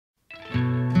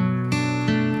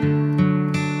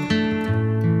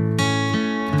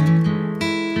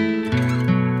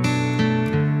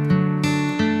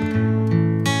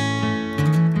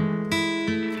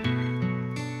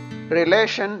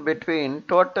Relation between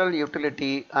total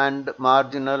utility and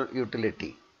marginal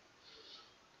utility.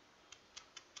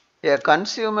 A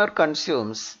consumer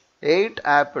consumes 8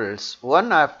 apples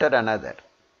one after another.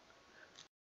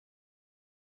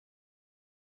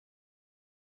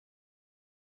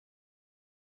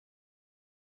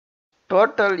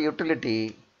 Total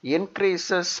utility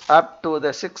increases up to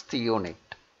the 6th unit.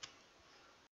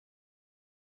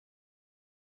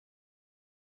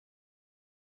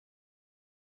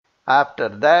 After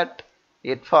that,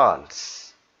 it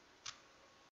falls.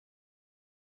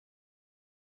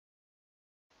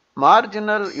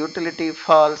 Marginal utility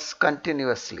falls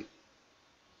continuously.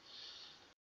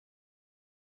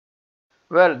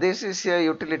 Well, this is a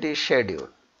utility schedule.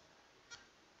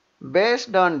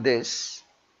 Based on this,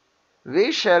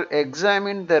 we shall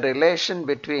examine the relation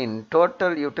between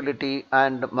total utility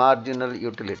and marginal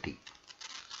utility.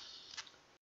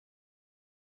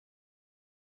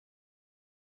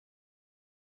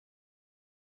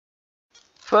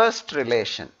 First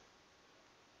relation.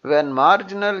 When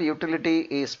marginal utility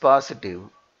is positive,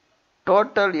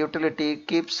 total utility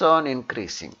keeps on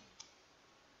increasing.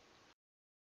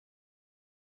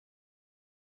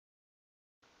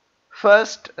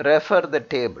 First, refer the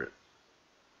table.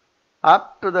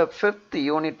 Up to the 5th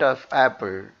unit of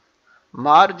apple,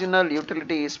 marginal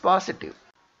utility is positive.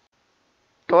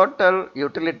 Total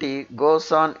utility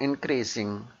goes on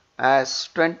increasing as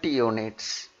 20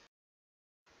 units,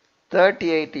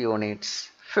 38 units,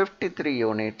 53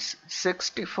 units,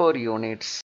 64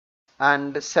 units,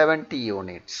 and 70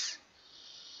 units.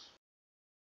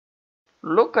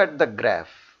 Look at the graph.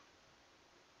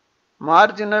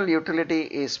 Marginal utility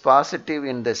is positive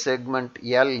in the segment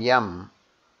LM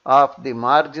of the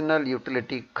marginal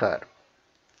utility curve.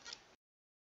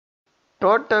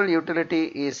 Total utility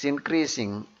is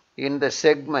increasing in the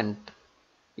segment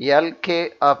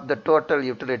LK of the total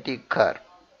utility curve.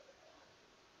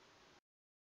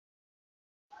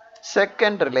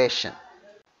 Second relation.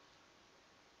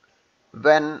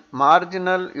 When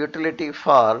marginal utility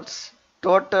falls,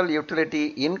 total utility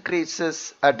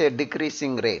increases at a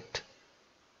decreasing rate.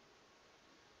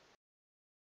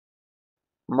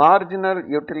 Marginal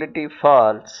utility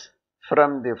falls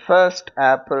from the first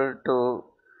apple to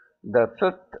the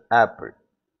 5th apple.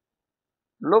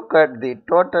 Look at the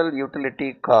total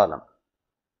utility column.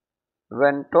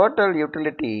 When total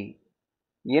utility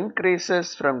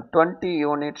increases from 20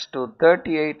 units to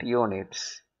 38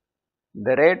 units,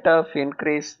 the rate of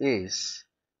increase is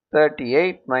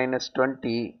 38 minus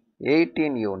 20,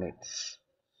 18 units.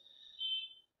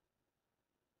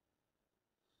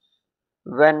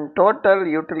 When total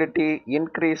utility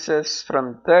increases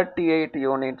from 38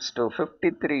 units to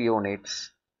 53 units,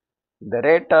 the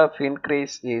rate of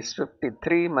increase is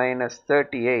 53 minus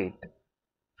 38,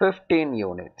 15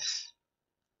 units.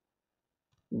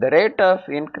 The rate of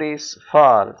increase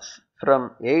falls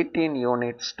from 18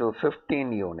 units to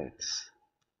 15 units.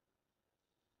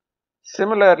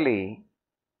 Similarly,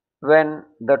 when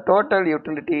the total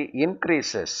utility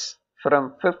increases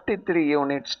from 53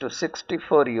 units to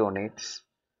 64 units,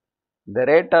 the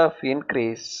rate of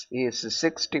increase is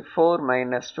 64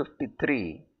 minus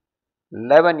 53,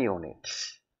 11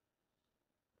 units.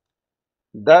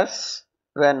 Thus,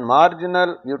 when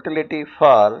marginal utility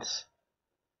falls,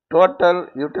 total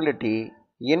utility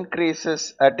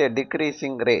increases at a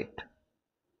decreasing rate.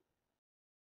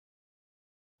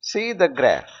 See the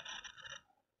graph.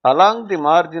 Along the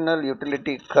marginal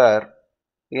utility curve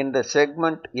in the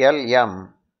segment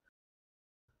LM,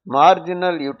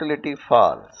 marginal utility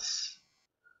falls.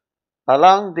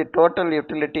 Along the total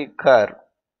utility curve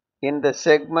in the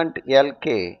segment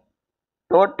LK,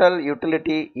 total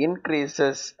utility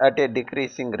increases at a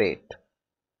decreasing rate.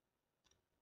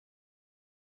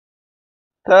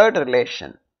 Third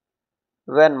relation.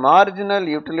 When marginal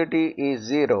utility is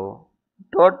 0,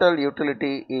 total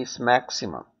utility is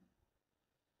maximum.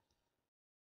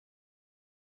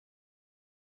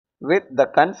 With the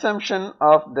consumption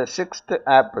of the 6th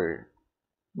apple,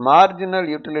 marginal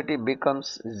utility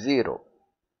becomes 0.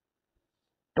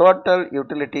 Total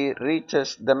utility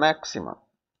reaches the maximum.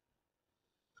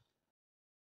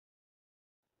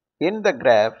 In the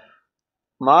graph,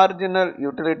 marginal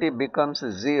utility becomes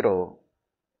 0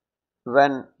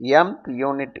 when mth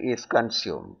unit is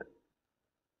consumed.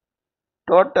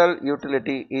 Total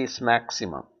utility is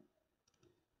maximum.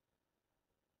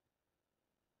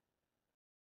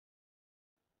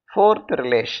 Fourth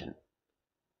relation.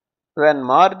 When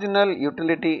marginal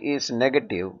utility is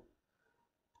negative,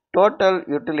 total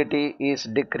utility is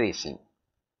decreasing.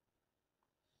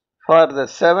 For the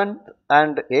 7th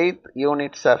and 8th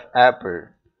units of apple,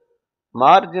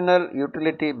 marginal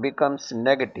utility becomes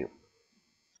negative.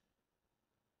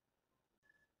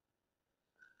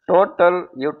 total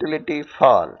utility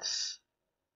falls.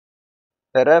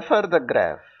 Refer the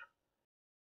graph.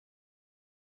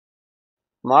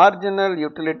 Marginal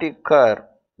utility curve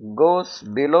goes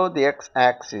below the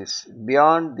x-axis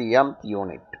beyond the mth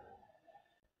unit.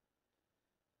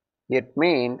 It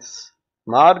means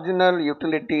marginal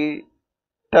utility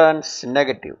turns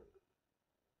negative.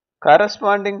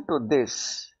 Corresponding to this,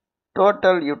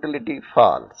 total utility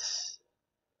falls.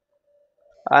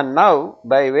 And now,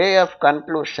 by way of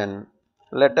conclusion,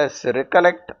 let us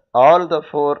recollect all the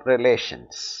four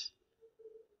relations.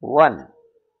 1.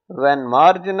 When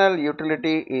marginal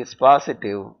utility is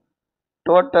positive,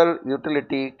 total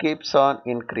utility keeps on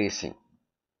increasing.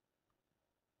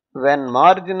 When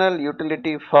marginal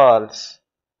utility falls,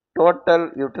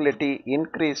 total utility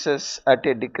increases at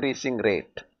a decreasing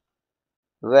rate.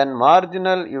 When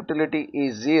marginal utility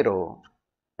is zero,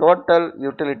 total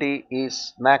utility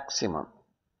is maximum.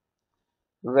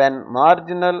 When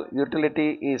marginal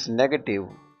utility is negative,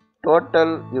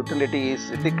 total utility is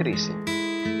decreasing.